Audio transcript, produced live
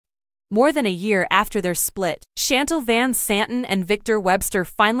More than a year after their split, Shantel VanSanten and Victor Webster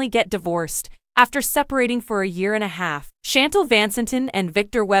finally get divorced. After separating for a year and a half, Shantel VanSanten and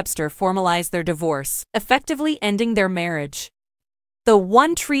Victor Webster formalize their divorce, effectively ending their marriage. The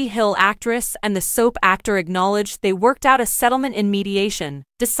One Tree Hill actress and the soap actor acknowledged they worked out a settlement in mediation,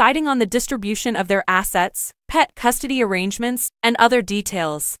 deciding on the distribution of their assets, pet custody arrangements, and other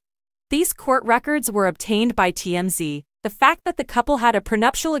details. These court records were obtained by TMZ. The fact that the couple had a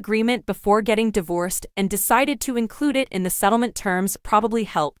prenuptial agreement before getting divorced and decided to include it in the settlement terms probably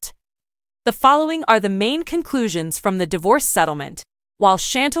helped. The following are the main conclusions from the divorce settlement. While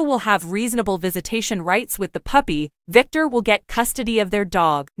Shantel will have reasonable visitation rights with the puppy, Victor will get custody of their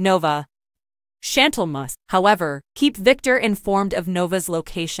dog, Nova. Shantel must, however, keep Victor informed of Nova's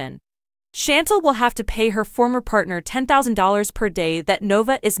location. Shantel will have to pay her former partner $10,000 per day that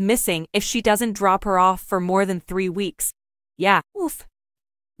Nova is missing if she doesn't drop her off for more than 3 weeks. Yeah, oof.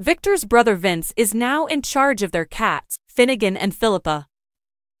 Victor's brother Vince is now in charge of their cats, Finnegan and Philippa.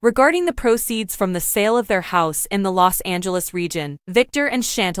 Regarding the proceeds from the sale of their house in the Los Angeles region, Victor and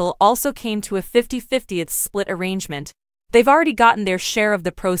Shantel also came to a 50-50 split arrangement. They've already gotten their share of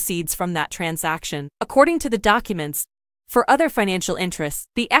the proceeds from that transaction, according to the documents. For other financial interests,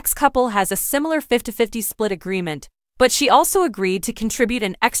 the ex-couple has a similar 50-50 split agreement, but she also agreed to contribute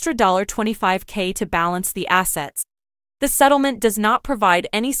an extra $25K to balance the assets. The settlement does not provide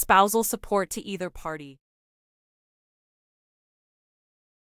any spousal support to either party.